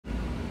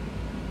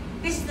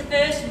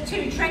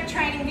2 track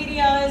training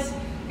videos.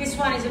 This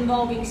one is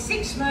involving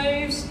 6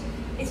 moves.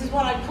 This is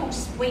what I call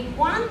week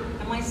 1,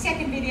 and my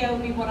second video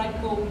will be what I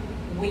call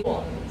week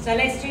 4. So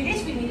let's do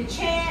this. We need a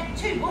chair,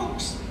 2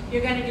 books.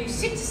 You're going to do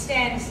sit to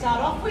stand to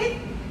start off with.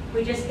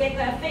 We just get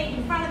the feet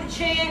in front of the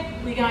chair.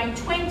 We're going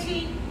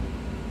 20.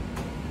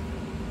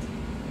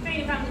 Feet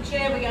in front of the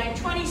chair. We're going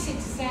 20 sit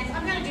to stands.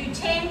 I'm going to do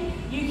 10.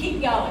 You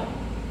keep going.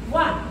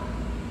 1.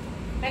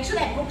 Make sure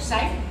that book's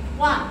safe.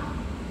 1,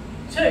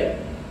 2,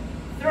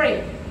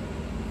 3,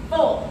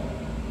 4,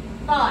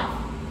 5,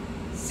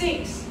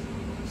 6,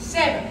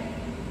 7,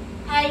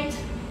 8,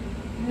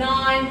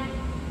 9,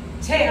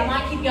 10. I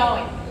might keep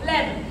going.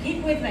 11.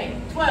 Keep with me.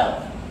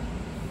 12,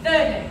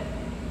 13,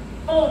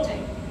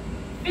 14,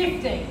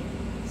 15,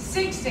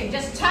 16.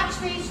 Just touch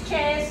these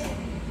chairs.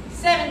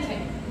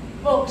 17.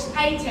 Books.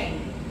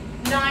 18,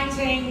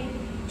 19,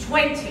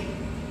 20.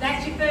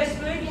 That's your first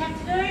move you have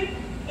to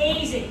do.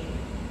 Easy.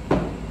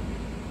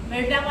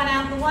 Move that one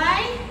out of the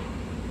way.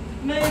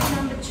 Move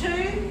number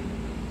 2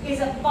 is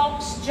a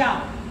box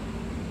jump.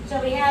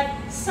 So we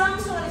have some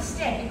sort of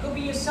step. It could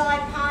be your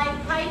side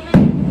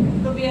pavement,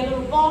 it could be a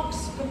little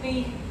box, it could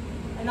be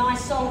a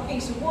nice solid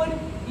piece of wood.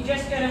 You're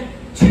just going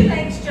to 2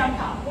 legs jump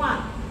up.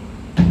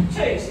 1,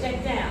 2,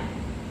 step down.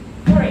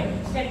 3,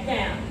 step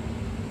down.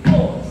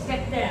 4,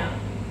 step down.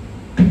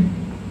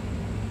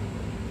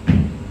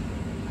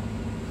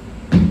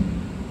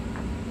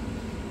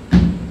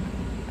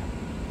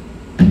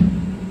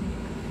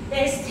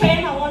 There's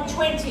 10, I want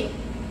 20.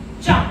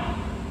 Jump.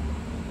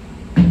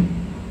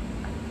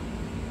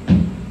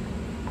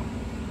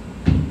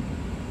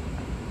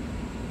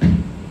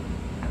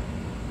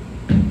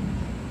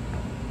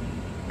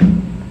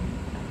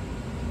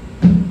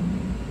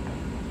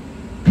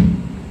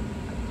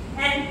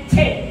 And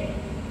 10.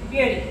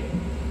 Beauty.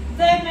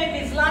 Third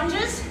move is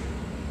lunges.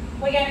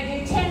 We're going to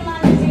do 10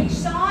 lunges each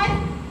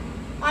side.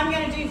 I'm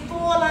going to do 4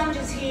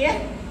 lunges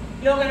here.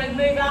 You're going to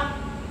move up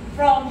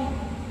from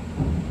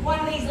one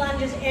of these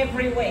lunges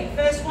every week.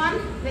 First one,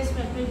 let's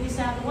move this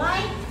out of the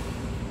way.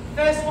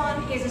 First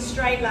one is a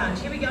straight lunge.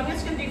 Here we go. I'm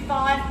just going to do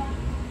 5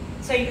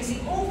 so you can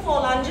see all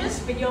 4 lunges,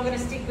 but you're going to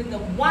stick with the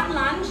 1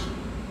 lunge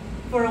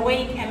for a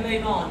week and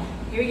move on.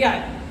 Here we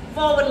go.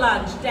 Forward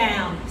lunge,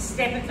 down,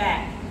 step it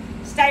back.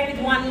 Stay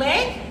with 1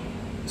 leg.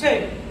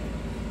 2.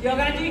 You're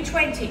going to do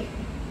 20.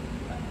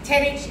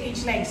 10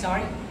 each leg,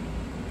 sorry.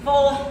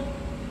 4,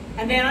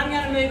 and then I'm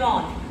going to move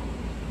on.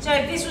 So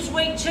if this was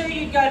week 2,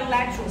 you'd go to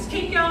laterals.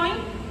 Keep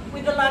going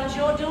with the lunge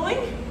you're doing.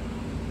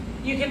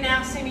 You can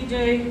now see me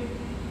do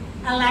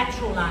a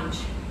lateral lunge.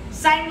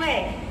 Same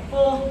leg,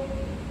 4,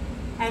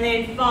 and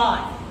then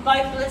 5.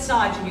 Both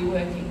sides you'll be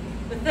working.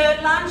 The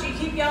third lunge, you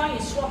keep going,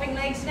 you're swapping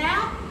legs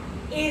now,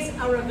 is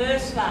a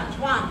reverse lunge.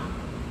 1,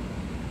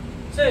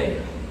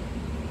 2,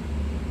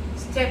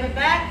 step it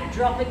back,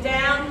 drop it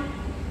down,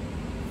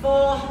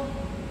 4,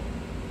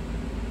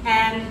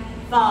 and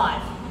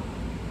 5.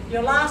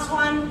 Your last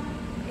one,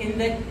 in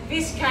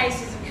this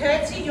case, is a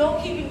curtsy. You're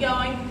keeping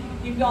going.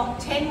 You've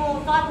got 5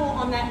 more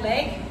on that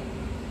leg,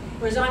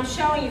 whereas I'm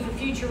showing you for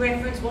future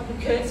reference what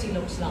the curtsy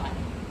looks like.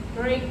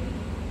 3,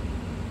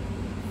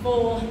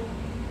 4,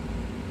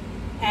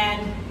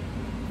 and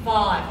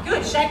 5.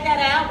 Good, shake that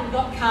out. We've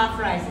got calf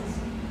raises.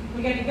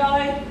 We're going to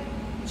go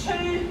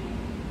to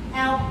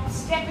our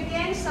step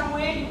again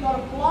somewhere. You've got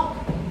a block.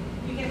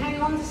 You can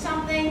hang on to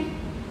something.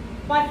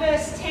 My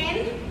first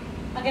 10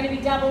 are going to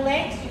be double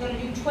legs. You're going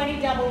to do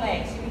 20 double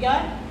legs. Here we go.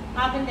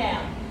 Up and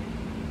down.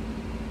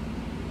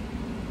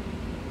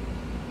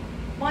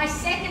 My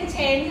second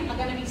 10 are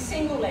going to be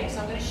single legs,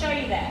 so I'm going to show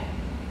you that.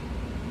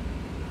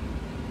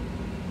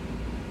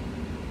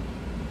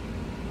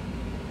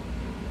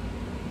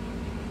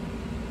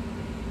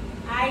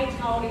 8,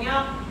 holding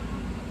up.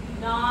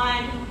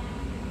 9,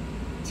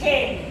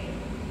 10.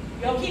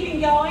 You're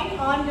keeping going.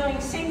 I'm doing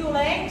single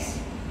legs,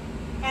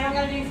 and I'm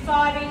going to do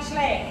 5 each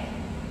leg.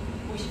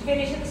 We should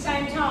finish at the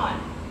same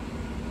time.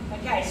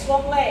 Okay,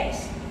 swap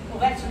legs. Well,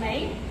 that's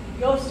me.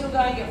 You're still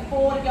going, you've got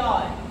 4 to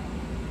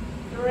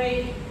go.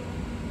 3,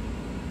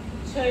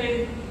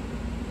 2,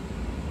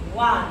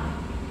 1.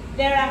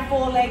 There are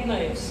 4 leg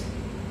moves.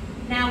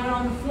 Now we're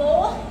on the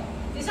floor.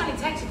 This only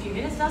takes a few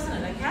minutes, doesn't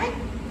it, okay?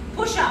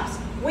 Push-ups.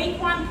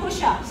 Week 1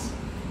 push-ups.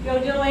 You're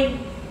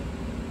doing,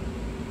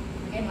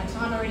 get my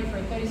timer ready for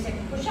a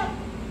 30-second push-up.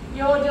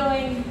 You're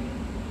doing,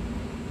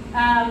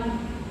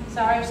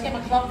 sorry, I'll just get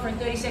my clock for a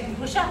 30-second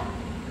push-up.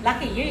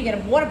 Lucky you get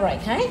a water break,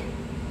 hey?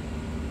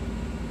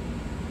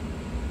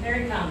 There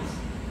it comes.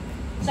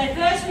 So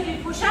first we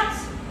do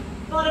push-ups,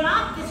 bottom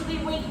up. This will be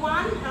week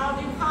 1, and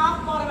I'll do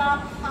half bottom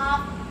up,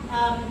 half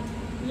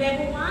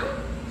level 1.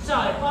 So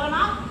bottom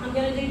up, I'm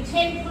going to do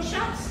 10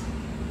 push-ups.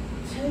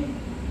 2,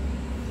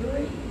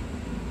 3,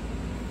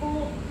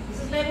 4.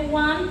 This is level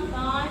 1.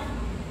 5,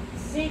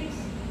 6.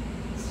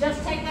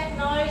 Just take that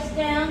nose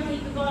down,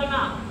 keep the bottom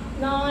up.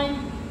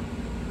 9,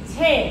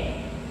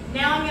 10.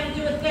 Now I'm going to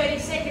do a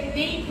 30-second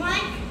knee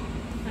plank.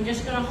 I'm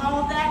just going to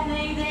hold that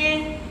knee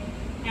there,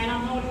 and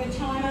I'm holding the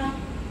timer.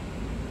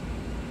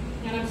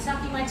 And I'm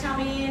sucking my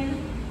tummy in,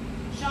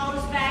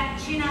 shoulders back,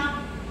 chin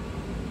up,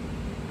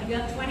 We've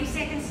got 20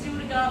 seconds still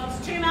to go. If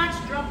it's too much,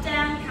 drop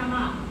down, come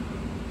up.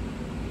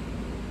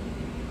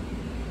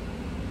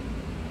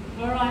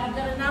 All right, I've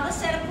got another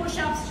set of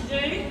push-ups to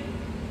do.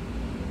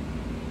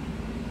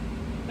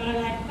 Got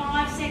about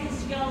 5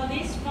 seconds to go on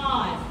this.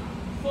 5,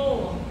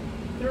 4,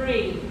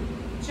 3,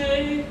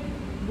 2,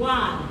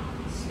 1.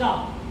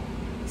 Stop.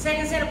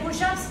 Second set of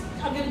push-ups,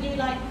 I'm going to do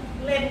like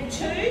level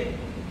 2.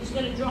 Just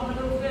going to drop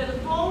a little further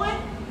forward,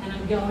 and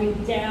I'm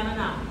going down and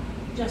up.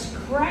 Just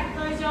crack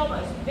those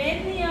elbows,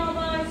 bend the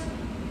elbows,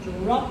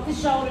 drop the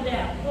shoulder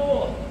down.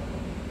 4,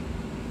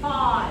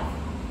 5,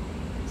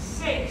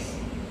 6.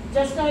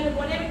 Just go to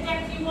whatever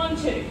depth you want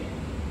to.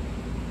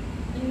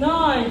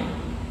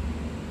 9,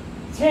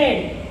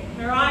 10.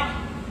 All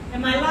right?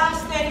 And my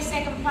last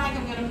 30-second plank,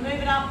 I'm going to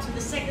move it up to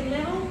the second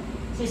level.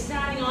 So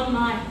starting on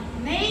my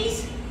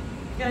knees,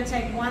 I'm going to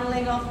take one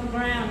leg off the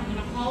ground. I'm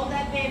going to hold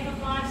that there for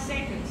 5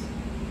 seconds.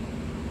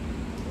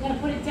 I'm going to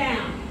put it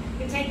down.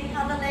 I'm going to take the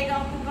other leg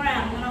off the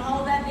ground. I'm going to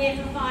hold that there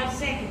for 5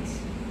 seconds.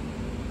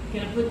 I'm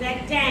going to put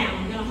that down.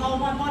 I'm going to hold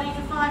my body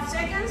for 5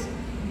 seconds.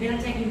 And then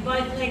I'm taking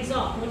both legs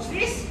off. Watch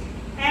this.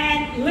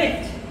 And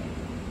lift.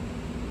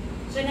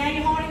 So now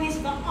you're holding this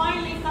for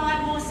only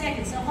 5 more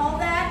seconds. So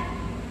hold that.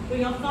 We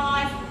got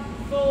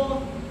 5,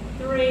 4,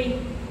 3,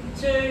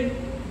 2,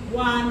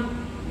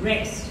 1,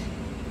 rest.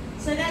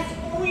 So that's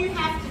all you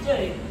have to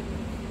do.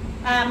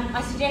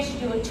 I suggest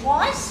you do it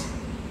twice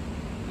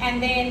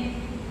and then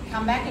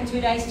come back in 2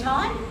 days'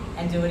 time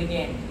and do it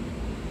again.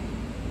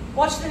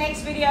 Watch the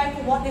next video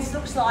for what this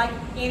looks like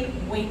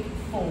in week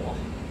 4.